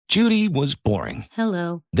Judy was boring.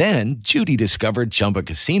 Hello. Then Judy discovered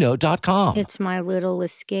ChumbaCasino.com. It's my little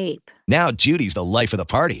escape. Now Judy's the life of the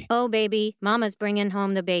party. Oh, baby, mama's bringing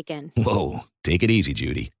home the bacon. Whoa, take it easy,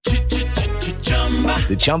 Judy.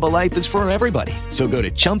 The Chumba life is for everybody. So go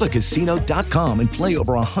to ChumbaCasino.com and play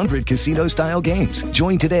over 100 casino-style games.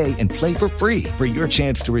 Join today and play for free for your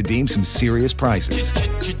chance to redeem some serious prizes.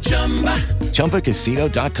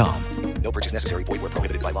 ChumbaCasino.com. No purchase necessary. Void where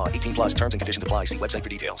prohibited by law. 18 plus terms and conditions apply. See website for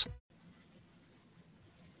details.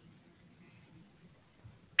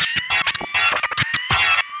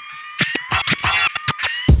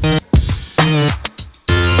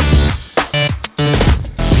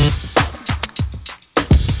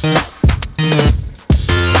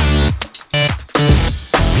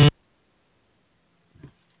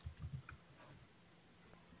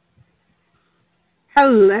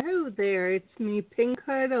 Hello there, it's me, Pink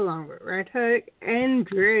Hood, along with Red Hood and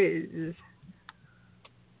Driz.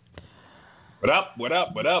 What up, what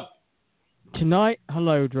up, what up? Tonight,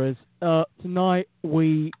 hello Driz. Tonight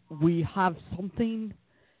we have something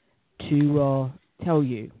to tell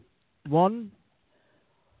you. One,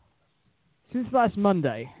 since last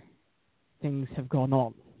Monday, things have gone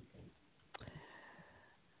on.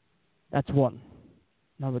 That's one.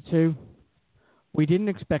 Number two, we didn't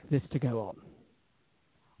expect this to go on.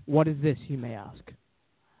 What is this, you may ask?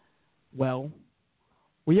 Well,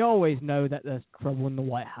 we always know that there's trouble in the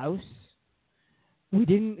White House. We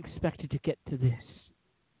didn't expect it to get to this.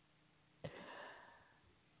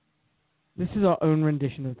 This is our own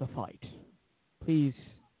rendition of the fight. Please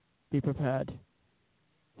be prepared.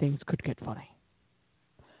 Things could get funny.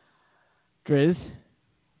 Driz?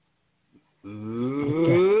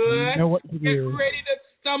 You know what to Get do. ready to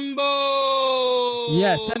stumble!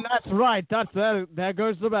 Yes, and that's right. There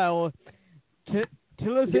goes the bell.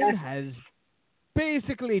 Tillerson has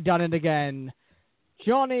basically done it again.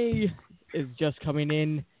 Johnny is just coming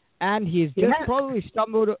in, and he's just probably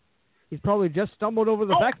stumbled. He's probably just stumbled over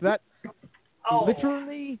the fact that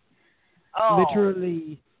literally. Who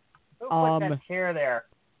put that chair there?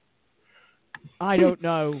 I don't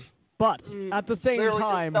know, but at the same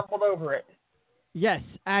time, just stumbled over it. Yes,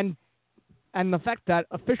 and the fact that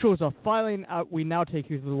officials are filing out, we now take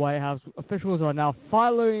you to the White House. Officials are now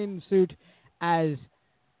filing suit as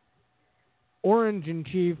Orange in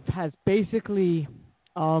Chief has basically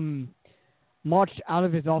marched out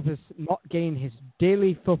of his office, not getting his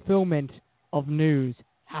daily fulfillment of news,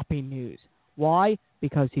 happy news. Why?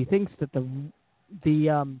 Because he thinks that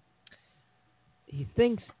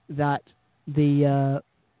the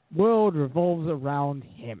world revolves around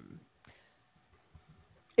him.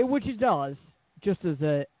 Which it does, just as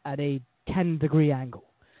at a 10-degree angle.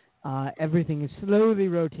 Everything is slowly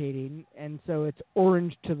rotating, and so it's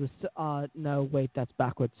orange to the... no, wait, that's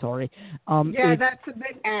backwards, sorry. That's a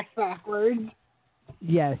bit ass backwards.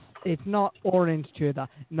 Yes, it's not orange to the...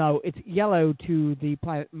 No, it's yellow to the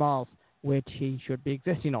planet Mars, which he should be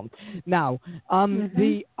existing on. Now,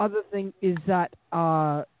 the other thing is that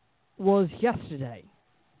was yesterday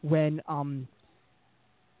when...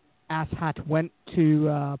 Asshat went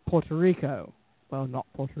to Puerto Rico. Well, not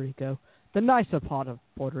Puerto Rico. The nicer part of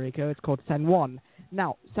Puerto Rico. It's called San Juan.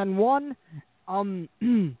 Now, San Juan,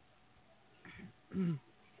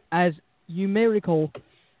 as you may recall,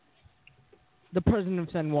 the president of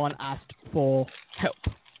San Juan asked for help,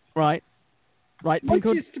 right? Right? Which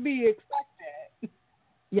is to be expected.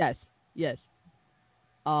 Yes.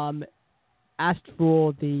 Asked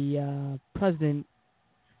for the president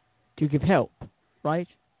to give help, right?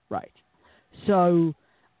 Right. So,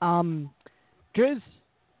 Driz,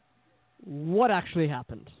 what actually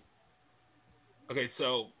happened? Okay,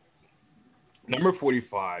 so number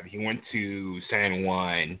 45, he went to San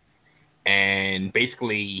Juan, and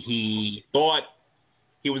basically he thought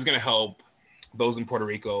he was going to help those in Puerto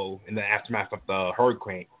Rico in the aftermath of the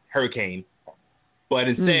hurricane, but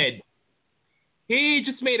instead he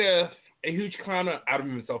just made a huge clown out of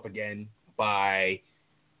himself again by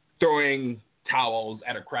throwing towels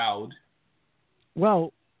at a crowd.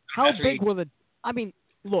 Well, how big were the... I mean,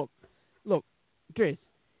 look, Driz,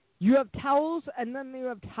 you have towels and then you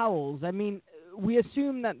have towels. I mean, we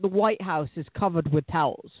assume that the White House is covered with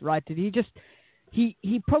towels, right? Did he just...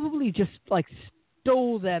 He probably just, like,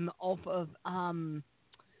 stole them off of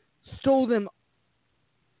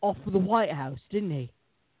the White House, didn't he?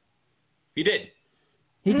 He did.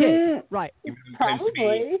 He did, right. He claims to be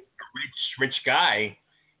a rich guy.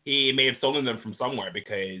 He may have stolen them from somewhere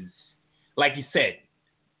because, like you said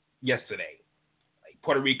yesterday, like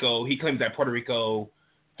Puerto Rico, he claims that Puerto Rico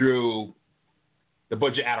threw the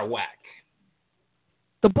budget out of whack.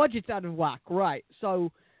 The budget's out of whack, right.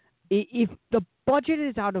 So if the budget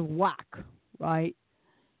is out of whack, right?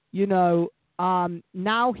 Now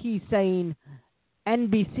he's saying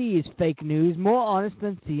NBC is fake news, more honest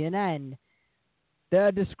than CNN. They're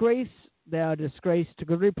a disgrace. They're a disgrace to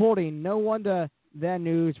good reporting. No wonder their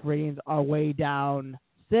news ratings are way down.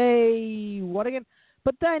 Say what again?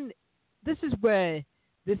 But then this is where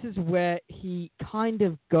he kind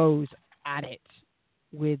of goes at it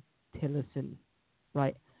with Tillerson,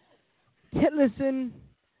 right? Tillerson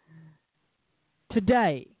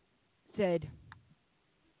today said,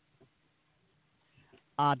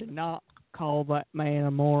 "I did not call that man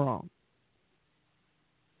a moron."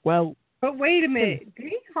 Well, but wait a minute. Did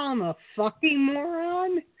he call him a fucking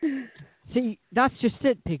moron? See, that's just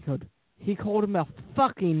it, Pickard. He called him a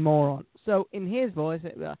fucking moron. So in his voice,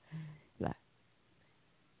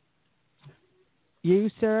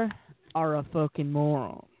 you, sir, are a fucking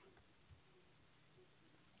moron.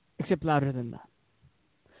 Except louder than that.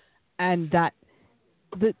 And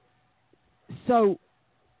so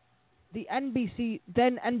the NBC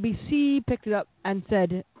picked it up and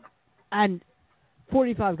said, and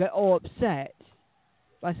 45 got all upset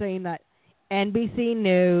by saying that NBC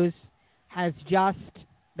News has just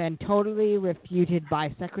been totally refuted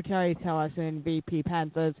by Secretary Tillerson and VP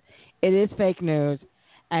Panthers. It is fake news,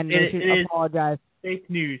 and they should apologize. Fake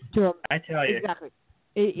news. I tell you. Exactly.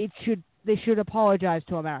 They should apologize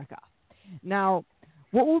to America. Now,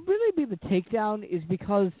 what will really be the takedown is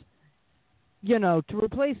because, to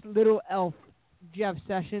replace little elf Jeff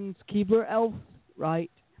Sessions, Keebler elf, right?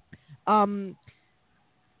 They're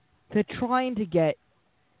trying to get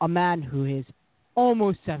a man who is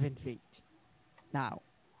almost 7 feet. Now,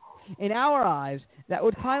 in our eyes, that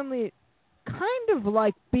would kind of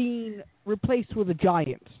like being replaced with a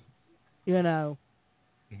giant,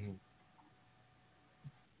 Mm-hmm.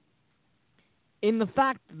 In the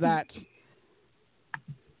fact that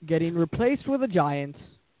getting replaced with a giant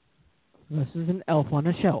versus an elf on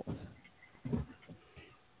a shelf.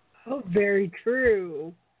 Oh, very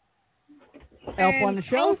true. Elf on the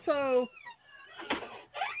shelf? Also,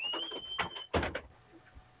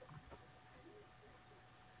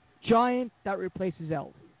 giant that replaces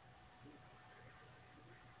elf.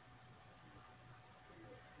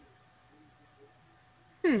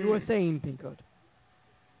 You were saying, Pinkwood.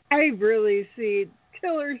 I really see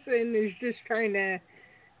Tillerson is just trying to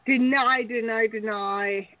deny,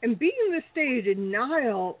 and being the state of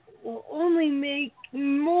denial will only make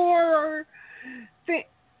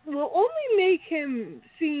him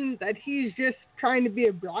seem that he's just trying to be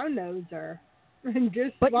a brown noser and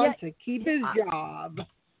just wants to keep his job.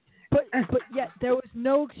 But yet there was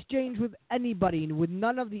no exchange with anybody, with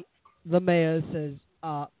none of the mayors, says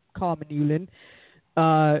Carmen Yulin.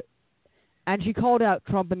 And she called out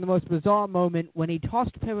Trump in the most bizarre moment when he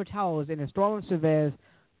tossed paper towels in a storm of surveyors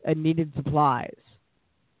and needed supplies.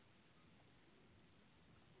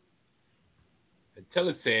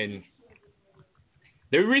 Tillerson,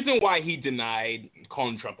 the reason why he denied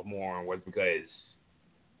calling Trump a moron was because,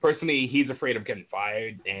 personally, he's afraid of getting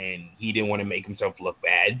fired, and he didn't want to make himself look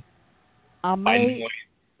bad.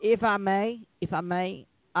 If I may,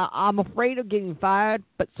 I'm afraid of getting fired,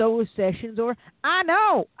 but so is Sessions. Or I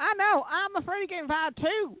know, I'm afraid of getting fired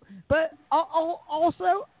too. But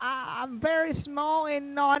also, I'm very small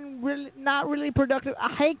and not really productive.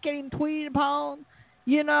 I hate getting tweeted upon.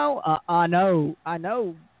 I know.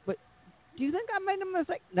 But do you think I made a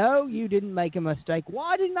mistake? No, you didn't make a mistake.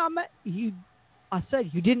 Why didn't I make you? I said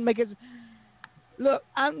you didn't make it. Look,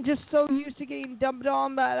 I'm just so used to getting dumped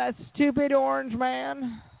on by that stupid orange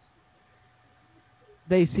man.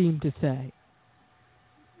 They seem to say.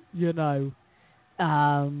 The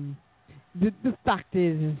fact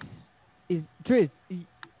is Triz,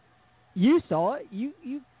 you saw it.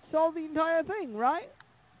 You saw the entire thing, right?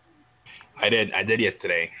 I did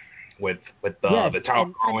yesterday with the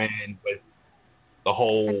tower going, with the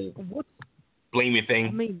whole blaming thing.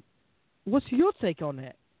 I mean, what's your take on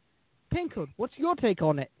it? Pinkwood, what's your take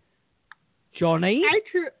on it? Johnny?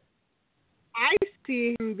 I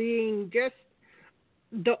see him being just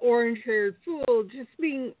the orange-haired fool, just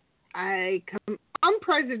being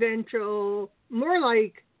unpresidential, more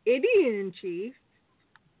like idiot-in-chief,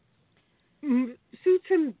 suits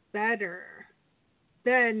him better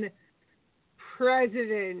than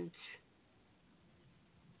president.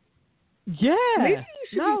 Yeah. Maybe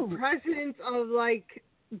you should be president of, like,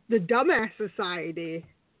 the Dumbass Society.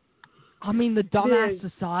 I mean, the Dumbass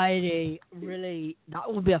Society, really, that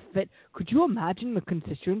would be a fit. Could you imagine the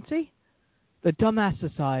constituency? The Dumbass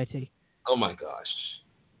Society. Oh, my gosh.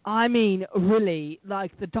 I mean, really,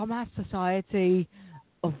 like the Dumbass Society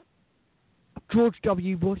of George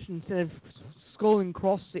W. Bush instead of skull and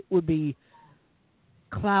cross, it would be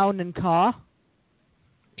clown and car.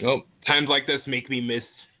 Oh, times like this make me miss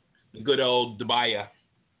good old Dubaya.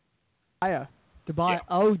 Dubaya. Yeah.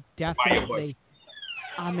 Oh, definitely.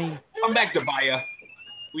 I mean, come back, Dubaya.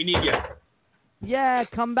 We need you. Yeah,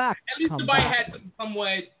 come back. At least Dubaya had some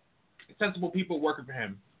somewhat sensible people working for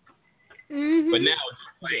him. Mm-hmm. But now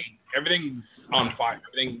it's like everything's on fire.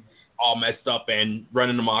 Everything's all messed up and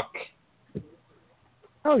running amok.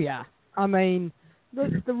 Oh yeah. I mean,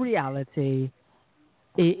 the reality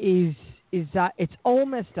is that it's all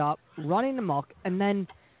messed up, running amok, and then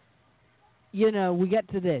we get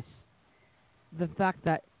to this. The fact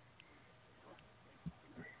that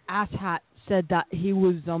Asshat said that he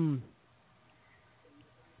was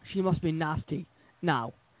she must be nasty.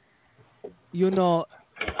 Now, we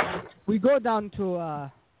go down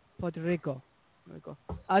to Puerto Rico.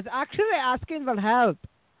 I was actually asking for help.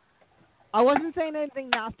 I wasn't saying anything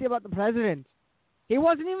nasty about the president. He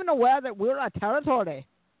wasn't even aware that we were a territory.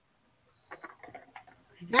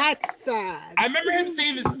 That's sad. I remember him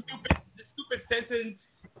saying this stupid sentence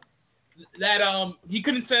that he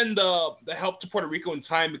couldn't send the help to Puerto Rico in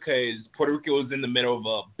time because Puerto Rico was in the middle of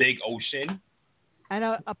a big ocean.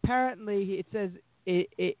 And apparently it says he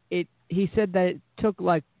said that it took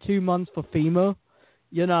like 2 months for FEMA,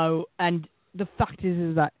 and the fact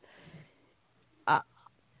is that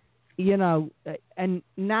and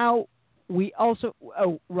now we also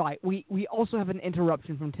we also have an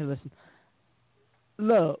interruption from Tillerson.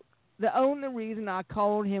 Look, the only reason I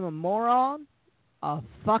called him a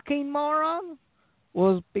fucking moron,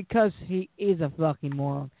 was because he is a fucking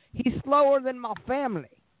moron. He's slower than my family.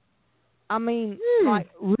 I mean,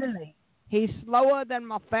 really, he's slower than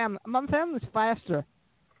my family. My family's faster.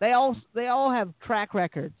 They all have track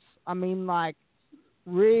records. I mean, like,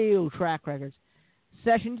 real track records.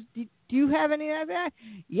 Sessions, do you have any of that?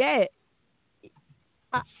 Yeah,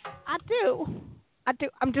 I do.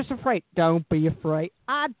 I'm just afraid. Don't be afraid.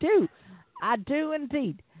 I do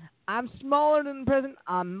indeed. I'm smaller than the president.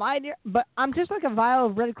 I'm mightier, but I'm just like a vial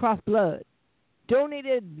of Red Cross blood.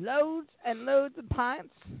 Donated loads and loads of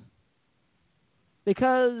pints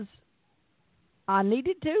because I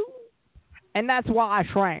needed to, and that's why I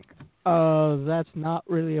shrank. That's not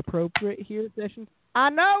really appropriate here, Sessions. I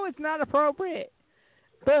know it's not appropriate,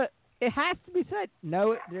 but it has to be said.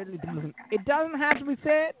 No, it really doesn't. It doesn't have to be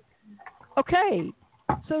said. Okay,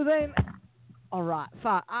 so then, all right,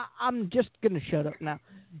 fine. I'm just going to shut up now.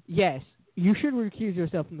 Yes, you should recuse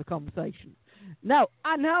yourself from the conversation. No,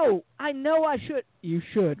 I know I should. You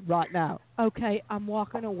should, right now. Okay, I'm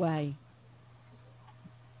walking away.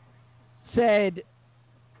 Said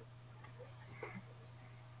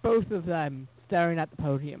both of them staring at the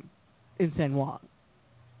podium in San Juan.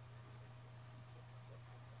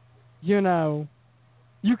 You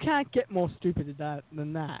can't get more stupid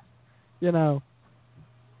than that.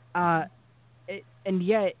 And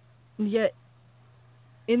yet,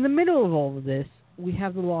 in the middle of all of this, we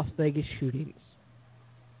have the Las Vegas shootings.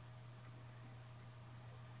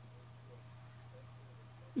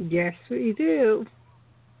 Yes, we do.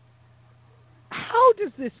 How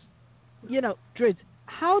does this, Driz,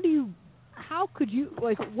 how could you,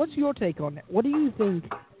 what's your take on it? What do you think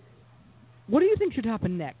should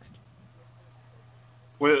happen next?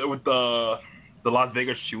 With the Las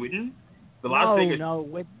Vegas shooting? No,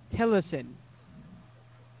 with Tillerson.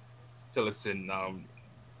 There's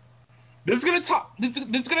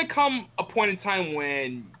gonna come a point in time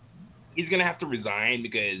when he's gonna have to resign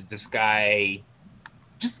because this guy.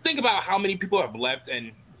 Just think about how many people have left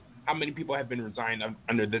and how many people have been resigned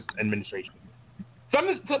under this administration.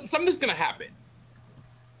 Something's gonna happen.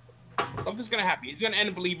 Something's gonna happen. He's gonna end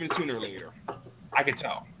up leaving sooner or later. I can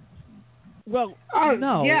tell. Well,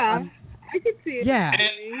 no. Yeah, I could see it. Yeah. And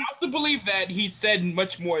I also believe that he said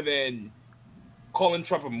much more than calling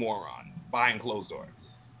Trump a moron behind closed doors.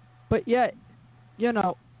 But yet, he's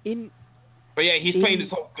playing this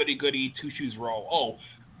whole goody-goody two-shoes role. Oh,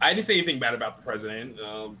 I didn't say anything bad about the president.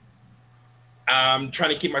 I'm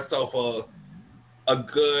trying to keep myself a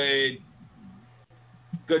good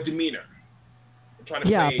demeanor. I'm trying to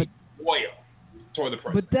stay loyal toward the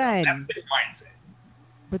president. That's his mindset.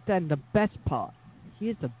 But then the best part,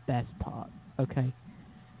 here's the best part, okay?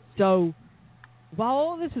 So, while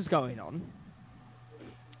all this is going on,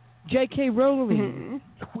 J.K. Rowling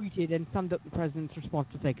tweeted and summed up the president's response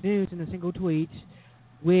to fake news in a single tweet,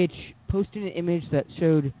 which posted an image that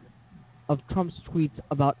showed of Trump's tweets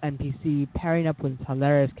about NBC pairing up with his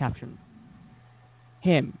hilarious caption.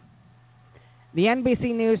 Him. The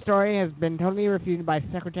NBC News story has been totally refuted by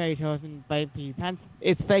Secretary chosen by Pence.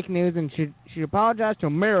 It's fake news and should apologize to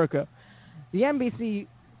America. The NBC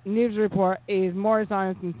news report is more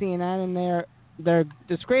science than CNN, and they're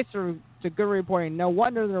disgraced to good reporting. No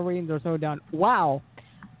wonder their ratings are so down. Wow,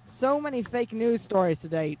 so many fake news stories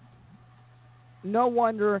today. No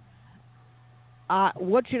wonder.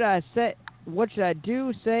 What should I say? What should I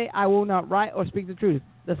do? Say I will not write or speak the truth.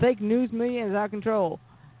 The fake news media is out of control.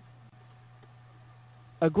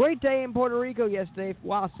 A great day in Puerto Rico yesterday.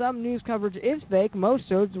 While some news coverage is fake, most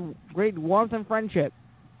shows great warmth and friendship.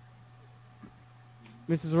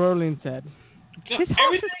 Mrs. Rowling said.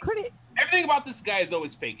 Everything about this guy is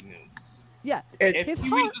always fake news. Yeah. If he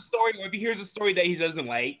reads a story or if he hears a story that he doesn't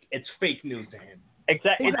like, it's fake news to him.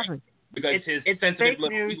 Exactly. Because his sensitive little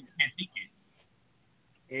people can't take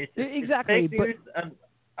it. Exactly. It's fake news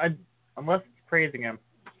unless it's praising him.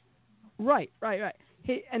 Right.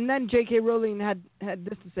 And then J.K. Rowling had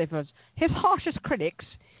this to say for us. His harshest critics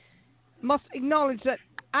must acknowledge that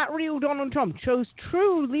real Donald Trump chose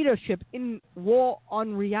true leadership in war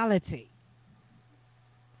on reality.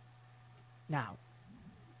 Now,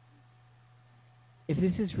 if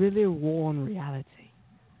this is really a war on reality,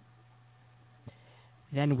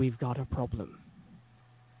 then we've got a problem.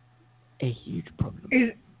 A huge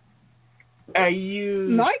problem. A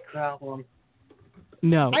huge problem.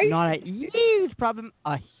 No, not a huge problem.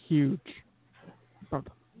 A huge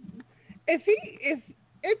problem. If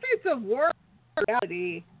it's a war on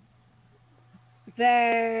reality,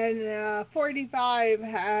 then 45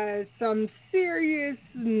 has some serious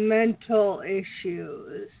mental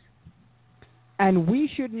issues. And we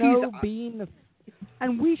should know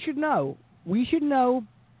we should know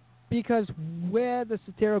because we're the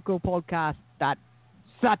satirical podcast that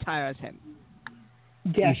satires him.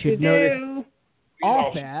 Yes, we should know this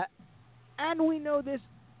off air, and we know this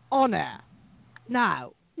on air.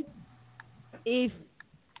 Now, if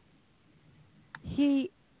the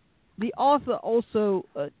author also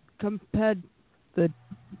compared the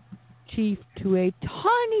chief to a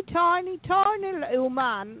tiny little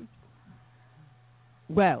man.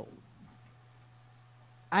 Well,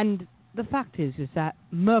 and the fact is that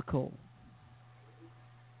Merkel,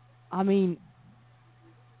 the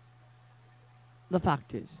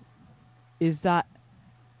fact is that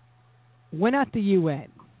when at the UN,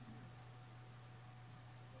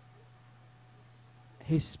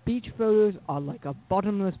 his speech photos are like a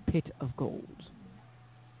bottomless pit of gold.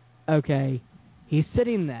 Okay, he's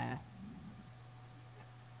sitting there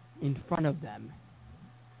in front of them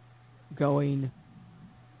going,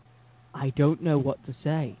 I don't know what to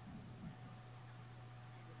say.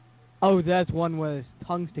 Oh, there's one with his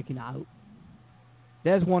tongue sticking out.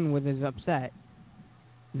 There's one with his upset.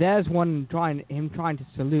 There's one trying to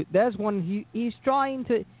salute. There's one he's trying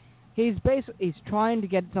to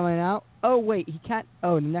get something out. Oh wait, he can't.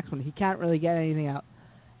 Oh, the next one he can't really get anything out.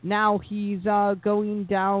 Now he's going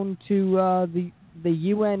down to the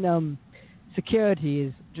UN security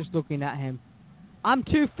is just looking at him. I'm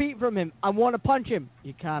 2 feet from him. I want to punch him.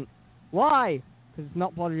 You can't. Why? Because it's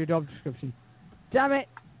not part of your job description. Damn it!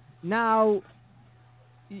 Now,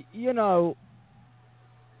 you know,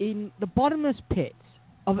 in the bottomless pits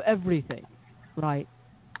of everything, right?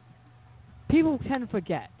 People tend to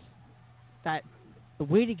forget that the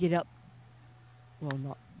way to get up. Well,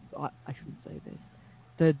 not. I shouldn't say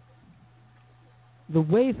this. The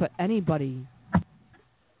way for anybody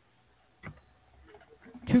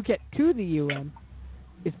to get to the UN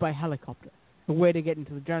is by helicopter. The way to get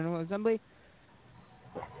into the General Assembly,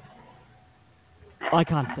 I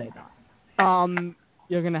can't say that.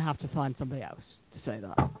 You're gonna have to find somebody else to say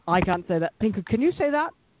that. I can't say that. Pinker, can you say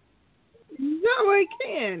that? No, I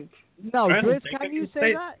can't. No, Chris, can you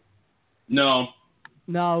say that? No.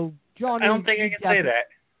 No, John. I don't think I can say that.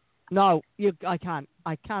 No, I can't.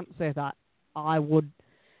 I can't say that. I would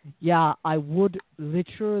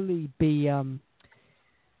literally be.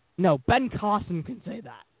 No, Ben Carson can say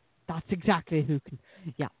that. That's exactly who can.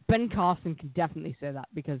 Yeah, Ben Carson can definitely say that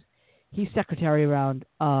because he's secretary around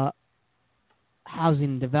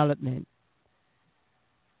housing development.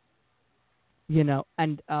 You know,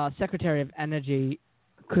 and Secretary of Energy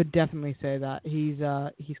could definitely say that. He's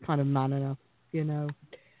kind of man enough, you know.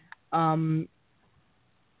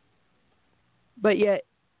 But yet,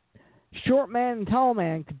 short man and tall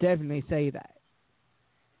man could definitely say that.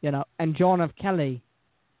 You know, and John F. Kelly,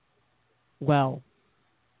 well,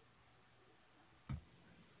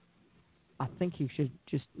 I think you should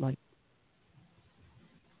just, like...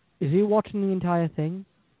 Is he watching the entire thing?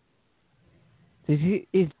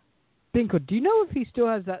 Binko, do you know if he still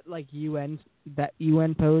has that, like, UN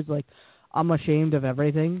pose, like, I'm ashamed of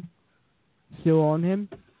everything, still on him?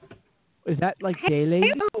 Is that, like,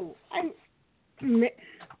 daily? No,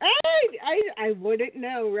 I wouldn't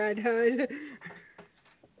know, Red Hood.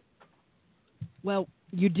 Well,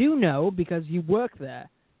 you do know because you work there,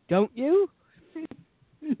 don't you?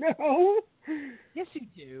 No. Yes, you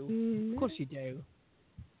do. Of course you do.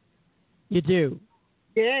 You do.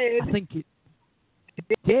 Did. I think you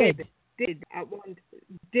did. Did at one.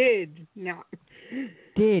 Did not.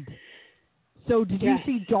 Did. So did Yes.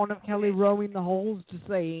 you see John F. Kelly roaming the halls, just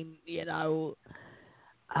saying, I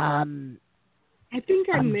think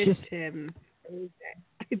I I'm missed just- him.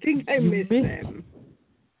 I think I You missed missed- him.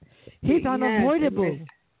 he's Yes, I unavoidable.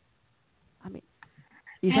 missed- I mean,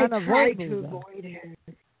 he's I tried unavoidable. to though. avoid him.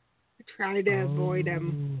 I tried to avoid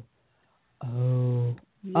him. Oh.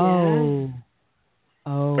 Yeah. Oh.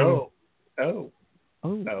 Oh. Oh.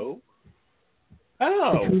 Oh. Oh. The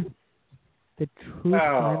Oh. truth. The truth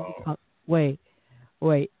finally Oh. comes. Wait.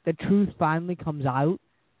 The truth finally comes out.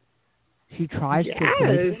 She tries to avoid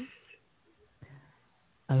Yes. him.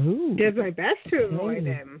 Oh. Did my best to avoid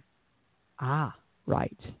Okay. him. Ah.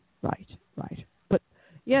 Right. But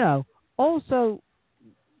also,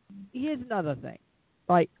 here's another thing.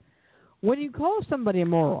 Like, when you call somebody a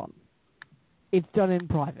moron, it's done in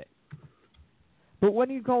private. But when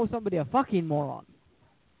you call somebody a fucking moron,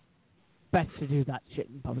 best to do that shit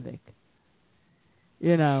in public.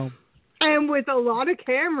 And with a lot of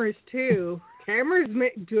cameras too. Cameras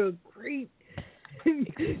do a great.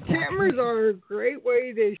 Cameras are a great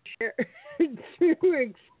way to share to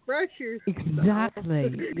express yourself. Exactly.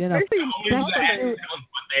 Especially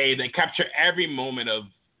They capture every moment of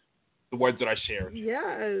the words that I share.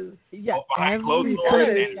 Yes. Yeah. Behind closed every doors.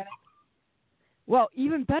 day. And Well,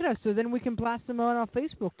 even better, so then we can blast them on our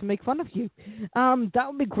Facebook to make fun of you. That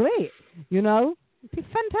would be great, It'd be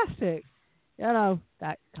fantastic.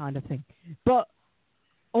 That kind of thing. But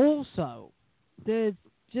also, there's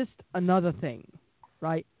just another thing,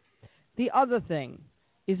 right? The other thing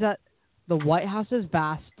is that the White House is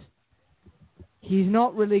vast. He's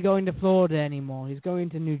not really going to Florida anymore. He's going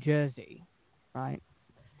to New Jersey, right?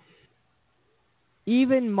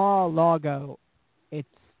 Even Mar-a-Lago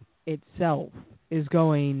itself is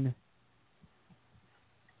going...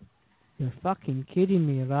 You're fucking kidding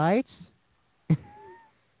me, right?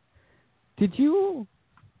 Did you?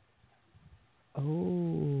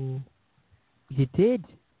 Oh, you did.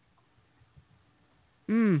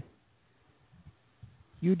 You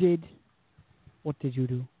did. What did you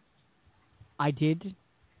do? I did.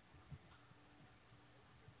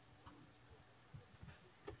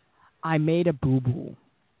 I made a boo-boo.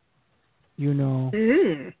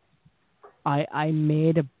 I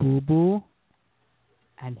made a boo-boo,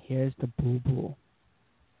 and here's the boo-boo.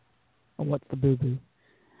 And what's the boo-boo?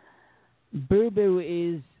 Boo-boo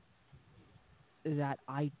is that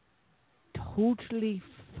I totally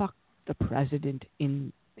fucked the president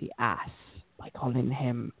in the ass by calling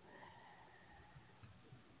him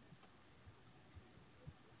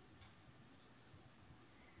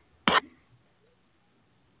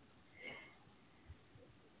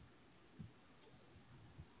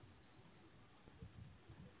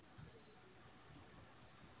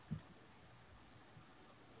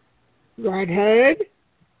Redhead.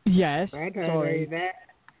 Yes. Redhead. Sorry. That.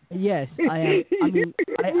 Yes, I am. I mean,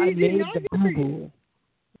 I made the boo-boo.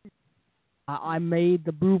 I made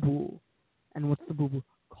the boo-boo. And what's the boo-boo?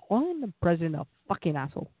 Calling the president a fucking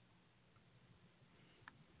asshole.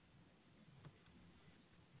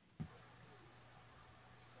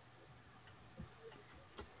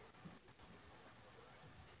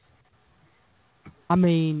 I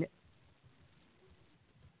mean,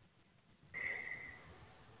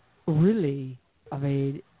 really,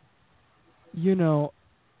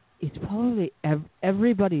 it's probably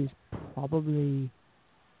everybody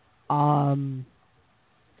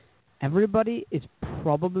is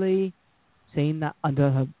probably saying that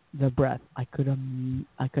under their breath. I could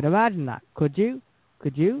imagine that. Could you?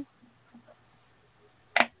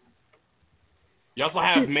 you also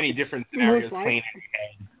have many different scenarios playing in your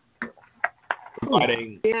head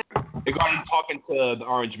regarding talking to the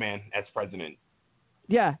Orange Man as president.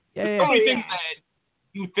 Yeah. There's so many things that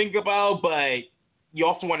you think about, but you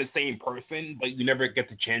also want to say in person, but you never get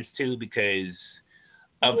the chance to because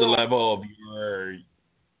of the level of your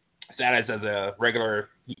status as a regular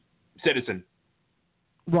citizen.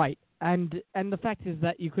 Right. And the fact is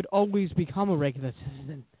that you could always become a regular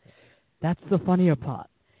citizen. That's the funnier part,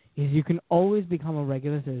 is you can always become a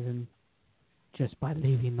regular citizen just by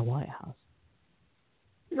leaving the White House.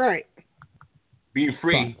 Right. Being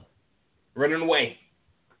free. Running away.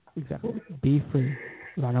 Exactly. Be free.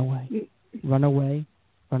 Run away. Run away.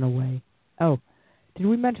 Run away. Oh, did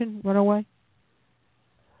we mention run away?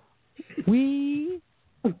 Why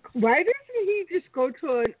doesn't he just go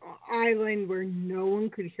to an island where no one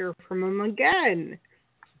could hear from him again?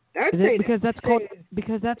 That's Is it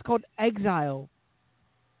because that's called exile?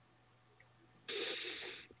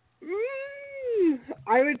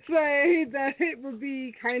 I would say that it would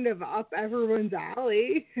be kind of up everyone's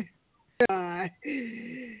alley.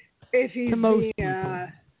 If he's To most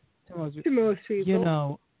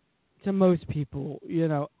people. To most people,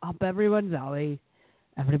 up everyone's alley.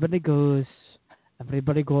 Everybody goes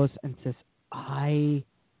and says, I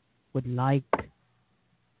would like...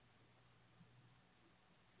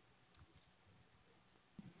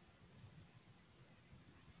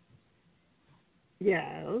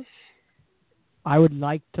 Yes. I would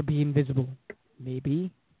like to be invisible.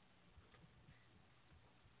 Maybe.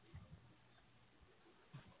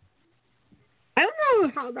 I don't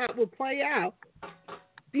know how that will play out.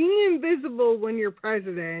 Being invisible when you're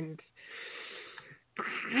president,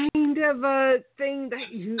 kind of a thing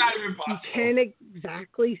that you can't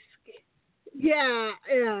exactly. Yeah.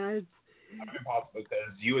 It's not impossible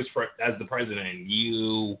because you, as the president,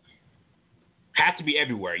 you have to be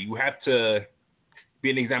everywhere. You have to be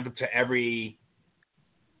an example to every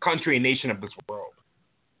country and nation of this world.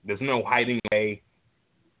 There's no hiding away.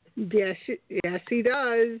 Yes, he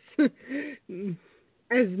does.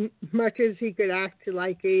 As much as he could act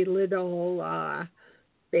like a little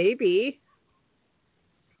baby.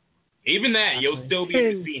 Even that, you'll still be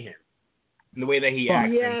able to see him in the way that he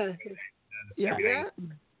acts. Yeah.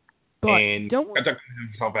 But and don't conduct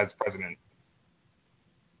himself as president.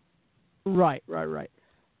 Right.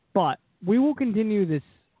 But we will continue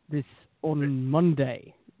this on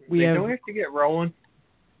Monday. Don't we have to get rolling?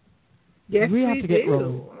 Yes, we have to get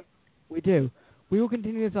rolling. We do. We will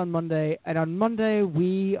continue this on Monday, and on Monday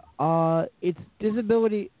it's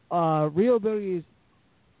Disability Real Abilities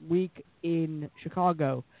Week in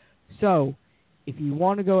Chicago. So, if you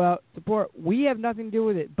want to go out support, we have nothing to do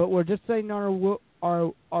with it, but we're just saying our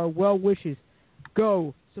well wishes.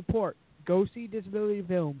 Go support. Go see Disability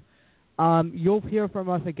Film. You'll hear from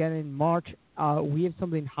us again in March. We have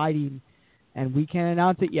something hiding, and we can't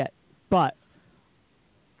announce it yet, but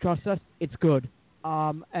trust us, it's good.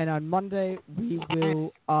 And on Monday, we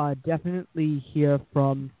will definitely hear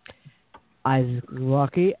from Isaac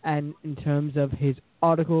Lucky, and in terms of his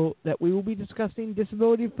article that we will be discussing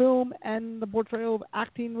disability film and the portrayal of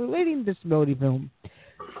acting relating to disability film.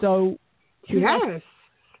 So, tune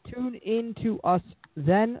in to us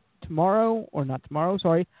then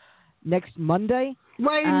next Monday.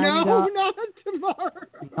 Wait, no, not tomorrow.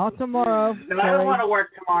 Not tomorrow. No, I don't want to work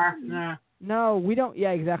tomorrow. Nah. No, we don't. Yeah,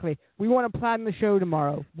 exactly. We want to plan the show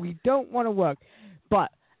tomorrow. We don't want to work, but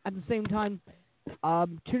at the same time,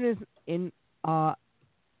 tune in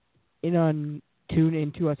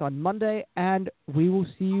to us on Monday, and we will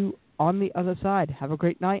see you on the other side. Have a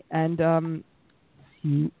great night, and see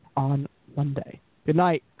you on Monday. Good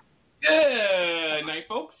night. Good night,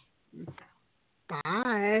 folks.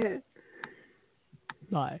 Bye.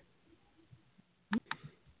 Bye.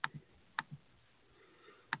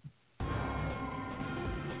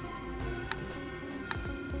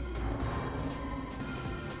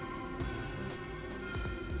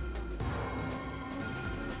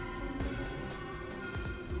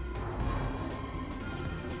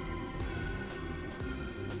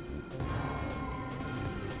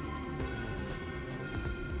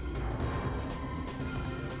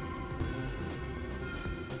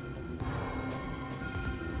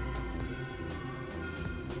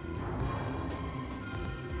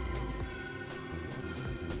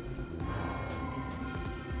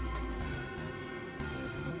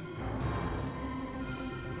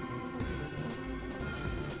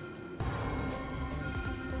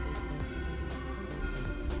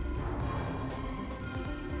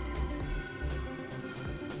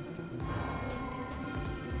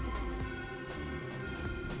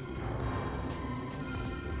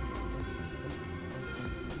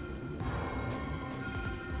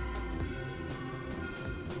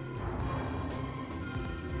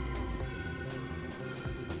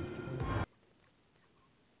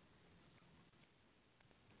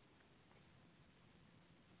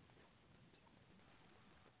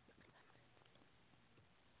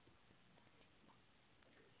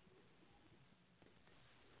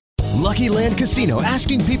 Lucky Land Casino,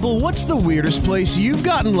 asking people, what's the weirdest place you've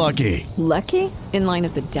gotten lucky? Lucky? In line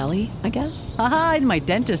at the deli, I guess? Aha, in my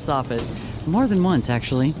dentist's office. More than once,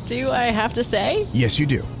 actually. Do I have to say? Yes, you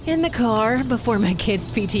do. In the car before my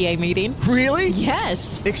kids' PTA meeting. Really?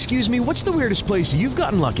 Yes. Excuse me, what's the weirdest place you've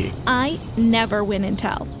gotten lucky? I never win and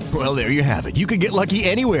tell. Well, there you have it. You can get lucky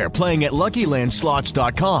anywhere, playing at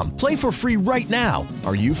LuckyLandSlots.com. Play for free right now.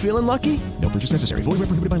 Are you feeling lucky? No purchase necessary. Void where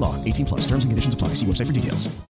prohibited by law. 18+. Terms and conditions apply. See website for details.